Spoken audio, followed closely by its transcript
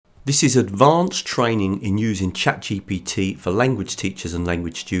This is advanced training in using ChatGPT for language teachers and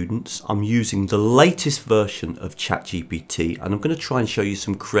language students. I'm using the latest version of ChatGPT and I'm going to try and show you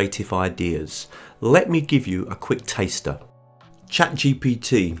some creative ideas. Let me give you a quick taster.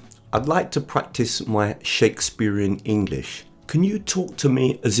 ChatGPT, I'd like to practice my Shakespearean English. Can you talk to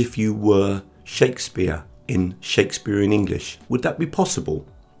me as if you were Shakespeare in Shakespearean English? Would that be possible?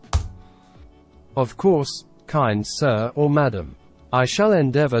 Of course, kind sir or madam. I shall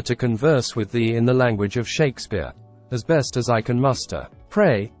endeavour to converse with thee in the language of Shakespeare, as best as I can muster.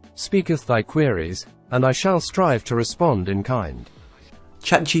 Pray, speaketh thy queries, and I shall strive to respond in kind.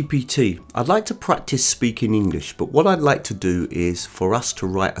 ChatGPT, I'd like to practice speaking English, but what I'd like to do is for us to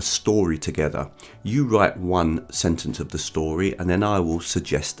write a story together. You write one sentence of the story and then I will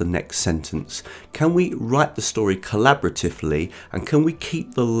suggest the next sentence. Can we write the story collaboratively, and can we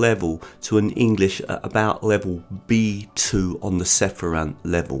keep the level to an English at about level B2 on the Sepharad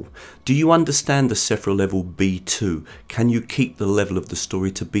level? Do you understand the Sepharad level B2? Can you keep the level of the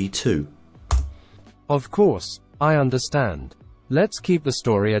story to B2? Of course, I understand. Let's keep the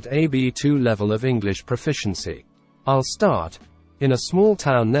story at a B2 level of English proficiency. I'll start. In a small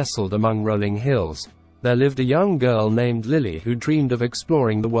town nestled among rolling hills, there lived a young girl named Lily who dreamed of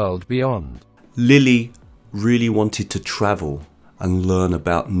exploring the world beyond. Lily really wanted to travel and learn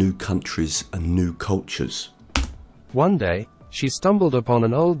about new countries and new cultures. One day, she stumbled upon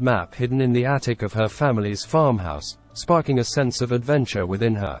an old map hidden in the attic of her family's farmhouse, sparking a sense of adventure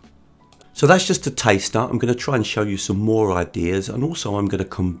within her. So that's just a taster. I'm going to try and show you some more ideas, and also I'm going to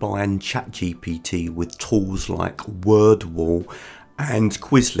combine ChatGPT with tools like Wordwall and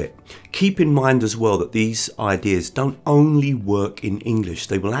Quizlet. Keep in mind as well that these ideas don't only work in English,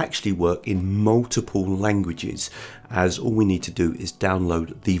 they will actually work in multiple languages, as all we need to do is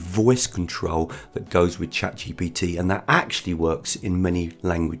download the voice control that goes with ChatGPT, and that actually works in many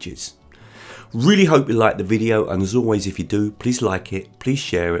languages. Really hope you liked the video, and as always, if you do, please like it, please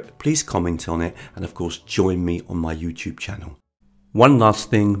share it, please comment on it, and of course join me on my YouTube channel. One last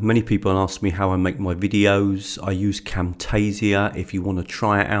thing, many people ask me how I make my videos. I use Camtasia. If you want to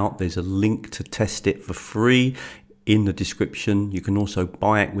try it out, there's a link to test it for free in the description. You can also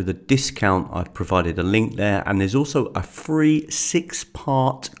buy it with a discount. I've provided a link there, and there's also a free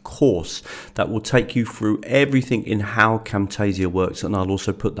 6-part course that will take you through everything in how Camtasia works, and I'll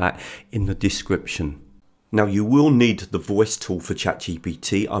also put that in the description. Now, you will need the voice tool for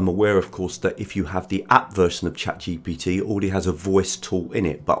ChatGPT. I'm aware, of course, that if you have the app version of ChatGPT, it already has a voice tool in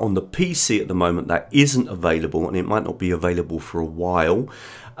it, but on the PC at the moment that isn't available, and it might not be available for a while.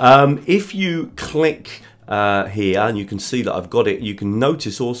 If you click here, and you can see that I've got it, you can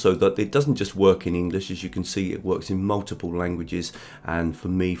notice also that it doesn't just work in English. As you can see, it works in multiple languages, and for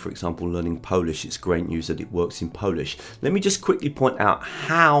me, for example, learning Polish, it's great news that it works in Polish. Let me just quickly point out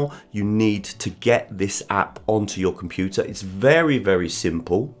how you need to get this app onto your computer. It's very, very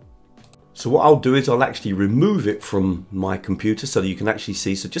simple. So what I'll do is I'll actually remove it from my computer so that you can actually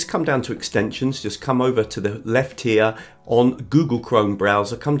see. So just come down to extensions, just come over to the left here on Google Chrome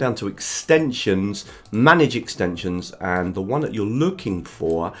browser, come down to extensions, manage extensions, and the one that you're looking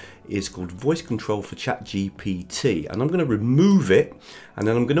for is called voice control for ChatGPT, and I'm going to remove it and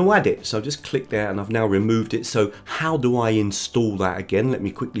then I'm going to add it. So just click there and I've now removed it. So how do I install that again? Let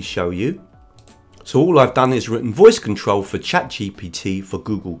me quickly show you. So all I've done is written voice control for ChatGPT for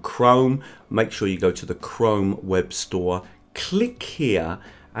Google Chrome. Make sure you go to the Chrome web store, click here,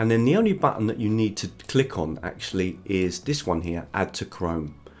 and then the only button that you need to click on actually is this one here, add to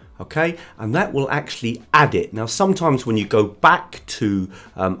Chrome. Okay, and that will actually add it. Now sometimes when you go back to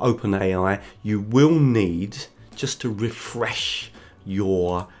OpenAI, you will need just to refresh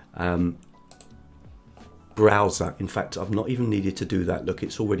your browser. In fact, I've not even needed to do that. Look,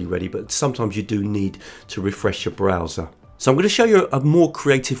 it's already ready, but sometimes you do need to refresh your browser. So I'm going to show you a more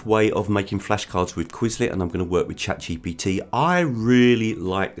creative way of making flashcards with Quizlet, and I'm going to work with ChatGPT. I really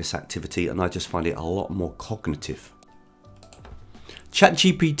like this activity and I just find it a lot more cognitive.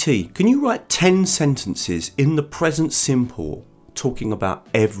 ChatGPT, can you write 10 sentences in the present simple talking about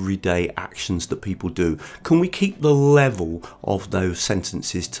everyday actions that people do? Can we keep the level of those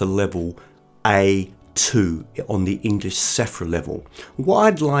sentences to level A2 on the English Sepharad level? What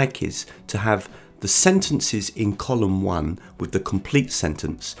I'd like is to have the sentences in column 1 with the complete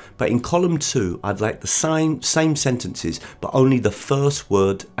sentence, but in column 2 I'd like the same sentences but only the first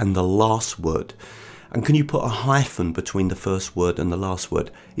word and the last word. And can you put a hyphen between the first word and the last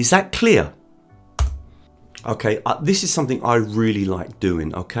word? Is that clear? Okay, this is something I really like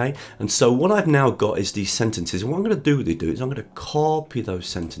doing, okay? And so what I've now got is these sentences. And what I'm going to do is I'm going to copy those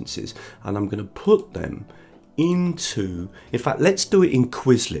sentences and I'm going to put them into, in fact, let's do it in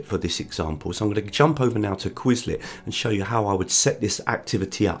Quizlet for this example. So I'm going to jump over now to Quizlet and show you how I would set this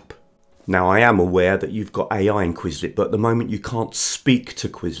activity up. Now, I am aware that you've got AI in Quizlet, but at the moment you can't speak to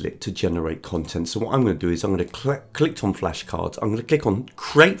Quizlet to generate content. So what I'm going to do is I'm going to click on flashcards. I'm going to click on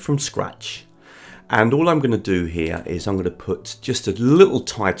create from scratch. And all I'm going to do here is I'm going to put just a little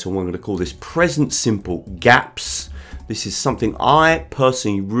title. I'm going to call this present simple gaps. This is something I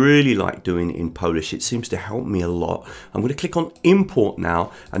personally really like doing in Polish. It seems to help me a lot. I'm going to click on import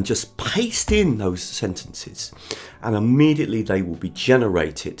now and just paste in those sentences. And immediately they will be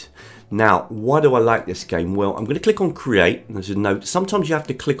generated. Now, why do I like this game? Well, I'm going to click on create. And there's a note. Sometimes you have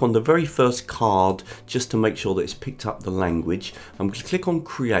to click on the very first card just to make sure that it's picked up the language. I'm going to click on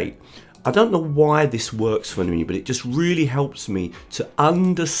create. I don't know why this works for me, but it just really helps me to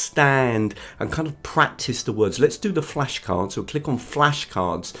understand and kind of practice the words. Let's do the flashcards. So click on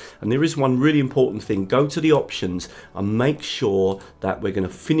flashcards, and there is one really important thing. Go to the options and make sure that we're going to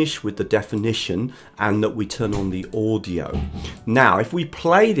finish with the definition and that we turn on the audio. Now, if we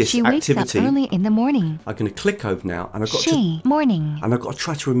play this activity, wakes up early in the morning. I'm going to click over now, and I've got morning. And I've got to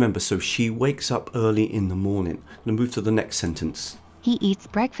try to remember. So she wakes up early in the morning. I'm going to move to the next sentence. He eats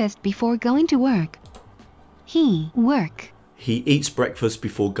breakfast before going to work. He eats breakfast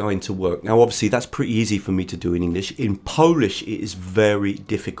before going to work. Now, obviously, that's pretty easy for me to do in English. In Polish, it is very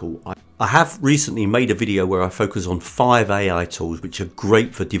difficult. I have recently made a video where I focus on 5 AI tools which are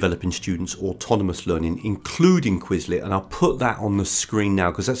great for developing students' autonomous learning, including Quizlet, and I'll put that on the screen now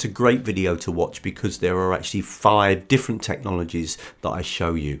because that's a great video to watch because there are actually 5 different technologies that I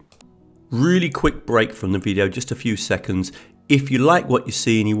show you. Really quick break from the video, just a few seconds. If you like what you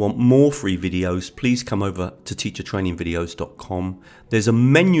see and you want more free videos, please come over to teachertrainingvideos.com. There's a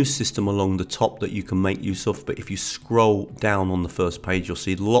menu system along the top that you can make use of, but if you scroll down on the first page, you'll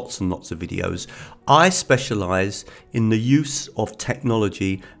see lots and lots of videos. I specialize in the use of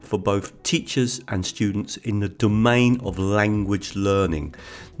technology for both teachers and students in the domain of language learning.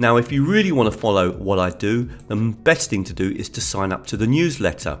 Now, if you really want to follow what I do, the best thing to do is to sign up to the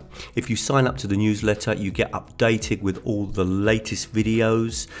newsletter. If you sign up to the newsletter, you get updated with all the latest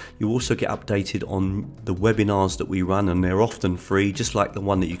videos. You also get updated on the webinars that we run, and they're often free, just like the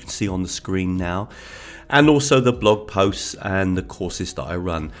one that you can see on the screen now. And also the blog posts and the courses that I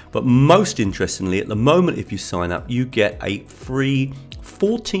run. But most interestingly, at the moment, if you sign up, you get a free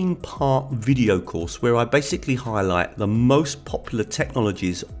 14-part video course where I basically highlight the most popular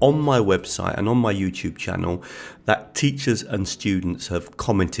technologies on my website and on my YouTube channel that teachers and students have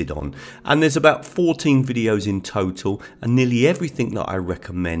commented on. And there's about 14 videos in total, and nearly everything that I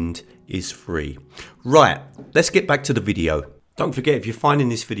recommend is free. Right, let's get back to the video. Don't forget, if you're finding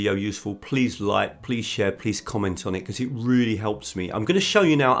this video useful, please like, please share, please comment on it because it really helps me. I'm going to show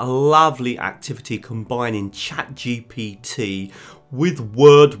you now a lovely activity combining ChatGPT with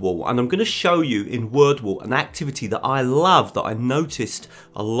Wordwall, and I'm going to show you in Wordwall an activity that I love, that I noticed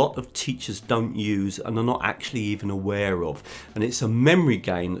a lot of teachers don't use and are not actually even aware of, and it's a memory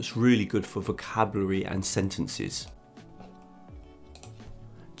game that's really good for vocabulary and sentences.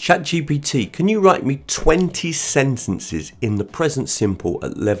 ChatGPT, can you write me 20 sentences in the present simple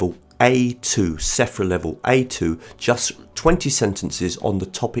at level A2, Sephra level A2, just 20 sentences on the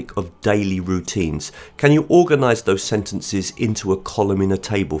topic of daily routines? Can you organise those sentences into a column in a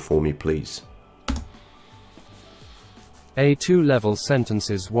table for me, please? A2 level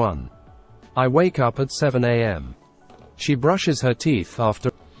sentences 1. I wake up at 7 AM. She brushes her teeth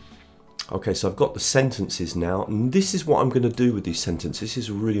after. Okay, so I've got the sentences now, and this is what I'm going to do with these sentences. This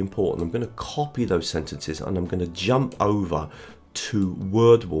is really important. I'm going to copy those sentences and I'm going to jump over to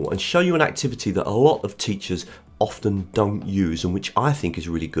Wordwall and show you an activity that a lot of teachers often don't use and which I think is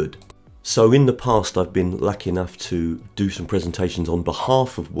really good. So in the past, I've been lucky enough to do some presentations on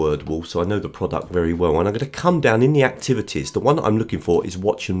behalf of Wordwall, so I know the product very well. And I'm going to come down in the activities. The one that I'm looking for is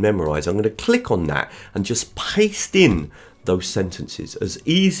watch and memorize. I'm going to click on that and just paste in those sentences. As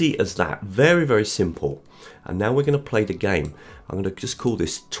easy as that. Very, very simple. And now we're going to play the game. I'm going to just call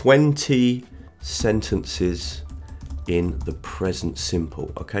this 20 sentences in the present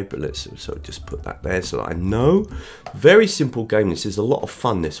simple. Okay, but let's just put that there so that I know. Very simple game. This is a lot of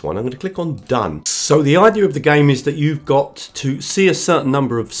fun, this one. I'm going to click on done. So the idea of the game is that you've got to see a certain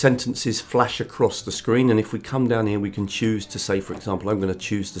number of sentences flash across the screen, and if we come down here we can choose to say, for example, I'm going to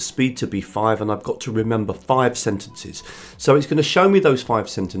choose the speed to be 5, and I've got to remember 5 sentences. So it's going to show me those 5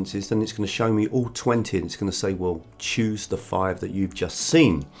 sentences, then it's going to show me all 20, and it's going to say, well, choose the 5 that you've just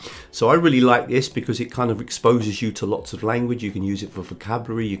seen. So I really like this because it kind of exposes you to lots lots of language. You can use it for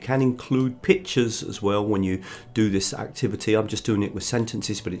vocabulary. You can include pictures as well when you do this activity. I'm just doing it with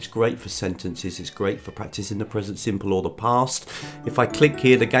sentences, but it's great for sentences. It's great for practicing the present simple or the past. If I click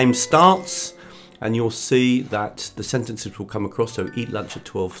here, the game starts, and you'll see that the sentences will come across. So eat lunch at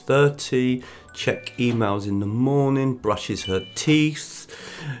 12:30, check emails in the morning, brushes her teeth,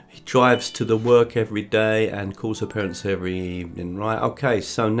 drives to the work every day and calls her parents every evening. Right, okay,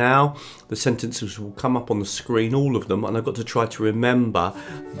 so now the sentences will come up on the screen, all of them, and I've got to try to remember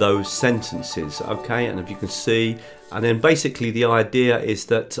those sentences, okay? And if you can see, and then basically the idea is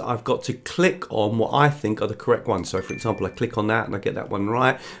that I've got to click on what I think are the correct ones. So for example, I click on that and I get that one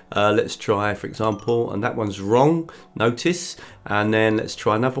right. Let's try, for example, and that one's wrong, notice. And then let's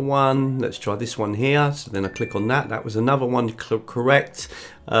try another one. Let's try this one here. So then I click on that. That was another one correct.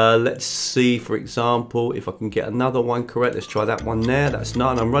 Let's see, for example, if I can get another one correct. Let's try that one there. That's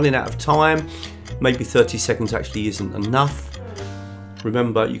not, and I'm running out of time. Maybe 30 seconds actually isn't enough.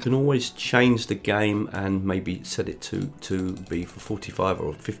 Remember, you can always change the game and maybe set it to be for 45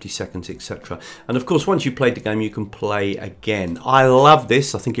 or 50 seconds, etc. And of course, once you played the game, you can play again. I love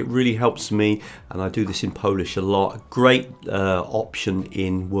this. I think it really helps me, and I do this in Polish a lot. Great option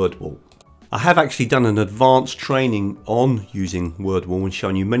in Wordwall. I have actually done an advanced training on using Wordwall and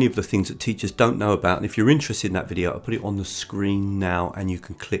shown you many of the things that teachers don't know about. And if you're interested in that video, I'll put it on the screen now and you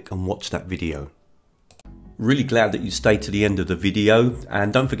can click and watch that video. Really glad that you stayed to the end of the video,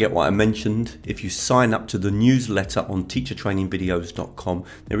 and don't forget what I mentioned. If you sign up to the newsletter on teachertrainingvideos.com,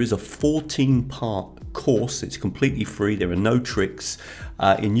 there is a 14-part course. It's completely free. There are no tricks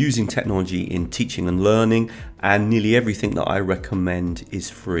in using technology in teaching and learning, and nearly everything that I recommend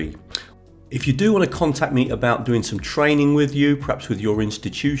is free. If you do want to contact me about doing some training with you, perhaps with your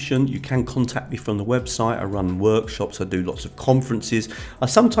institution, you can contact me from the website. I run workshops, I do lots of conferences. I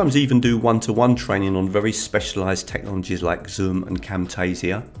sometimes even do one-to-one training on very specialized technologies like Zoom and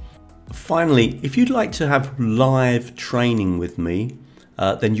Camtasia. Finally, if you'd like to have live training with me,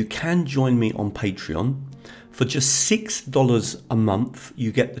 then you can join me on Patreon. For just $6 a month,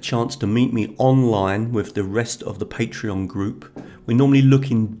 you get the chance to meet me online with the rest of the Patreon group. We normally look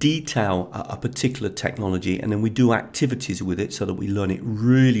in detail at a particular technology, and then we do activities with it so that we learn it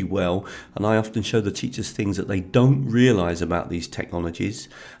really well. And I often show the teachers things that they don't realize about these technologies.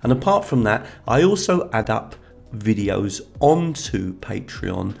 And apart from that, I also add up videos onto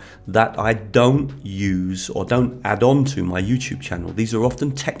Patreon that I don't use or don't add on to my YouTube channel. These are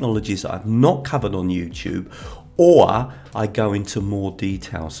often technologies that I've not covered on YouTube, or I go into more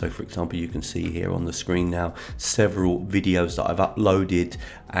detail. So for example, you can see here on the screen now several videos that I've uploaded,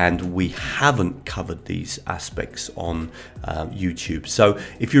 and we haven't covered these aspects on YouTube. So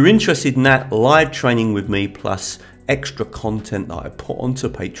if you're interested in that live training with me plus extra content that I put onto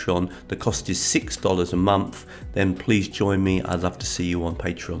Patreon, the cost is $6 a month, then please join me. I'd love to see you on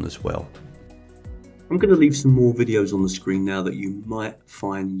Patreon as well. I'm going to leave some more videos on the screen now that you might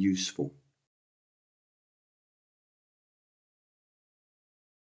find useful.